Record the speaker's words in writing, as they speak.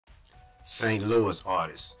St. Louis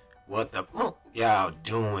artists. What the y'all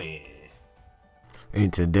doing?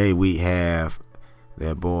 And today we have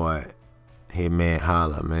that boy Hitman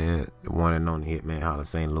Holla, man. The one and only Hitman Holla,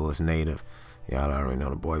 St. Louis native. Y'all already know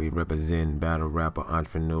the boy be representing, battle rapper,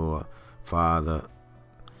 entrepreneur, father.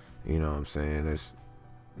 You know what I'm saying? That's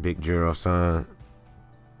Big Gerald son.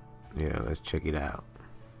 Yeah, let's check it out.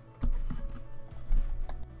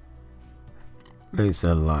 There's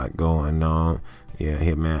a lot going on. Yeah,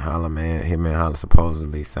 Hitman Holla, man. Hitman Holla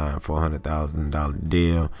supposedly signed $400,000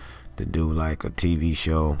 deal to do like a TV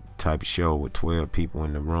show type of show with 12 people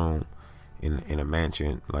in the room in a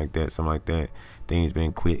mansion like that, something like that. Things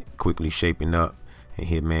been quickly shaping up, and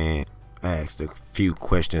Hitman asked a few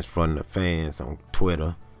questions from the fans on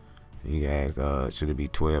Twitter. He asked, should it be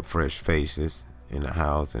 12 fresh faces in the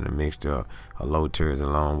house and a mixture of low tiers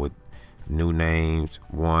along with new names,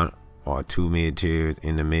 one or two mid tiers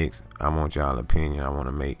in the mix? I want y'all opinion. I want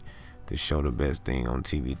to make the show the best thing on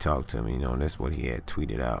TV. Talk to me. You know, that's what he had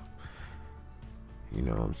tweeted out. You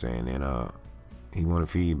know what I'm saying? And he wanted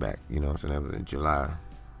feedback. You know, so that was in July.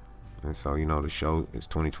 And so, you know, the show is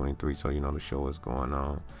 2023, so you know the show is going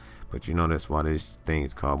on. But you know, that's why this thing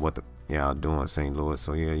is called What the Y'all Doing, St. Louis.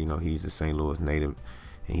 So yeah, you know, he's a St. Louis native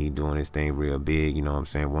and he doing his thing real big. You know what I'm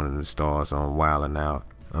saying? One of the stars on Wild 'N Out.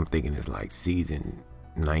 I'm thinking it's like season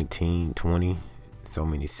 19, 20. So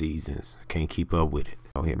many seasons. Can't keep up with it.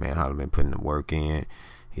 Oh, Hitman Holla been putting the work in.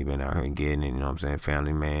 He been out here getting it, you know what I'm saying?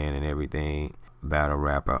 Family man and everything. Battle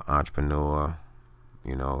rapper, entrepreneur.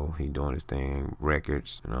 You know, he doing his thing,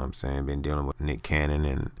 records, you know what I'm saying? Been dealing with Nick Cannon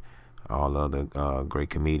and all other great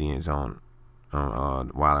comedians on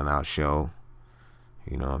Wild 'N Out show.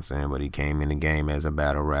 You know what I'm saying? But he came in the game as a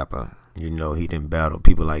battle rapper. You know, he didn't battle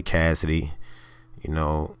people like Cassidy. You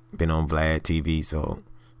know, been on Vlad TV, so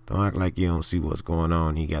don't act like you don't see what's going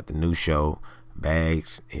on. He got the new show,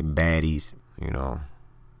 Bags and Baddies, you know.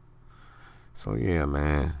 So yeah,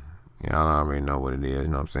 man. Y'all already know what it is, you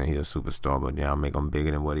know what I'm saying? He a superstar, but y'all make him bigger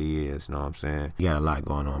than what he is, you know what I'm saying? You got a lot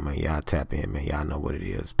going on, man. Y'all tap in, man. Y'all know what it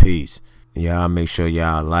is. Peace. Y'all make sure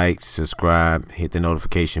y'all like, subscribe, hit the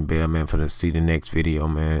notification bell, man, for to see the next video,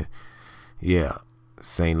 man. Yeah,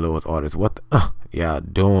 St. Louis artists. What the y'all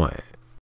doing?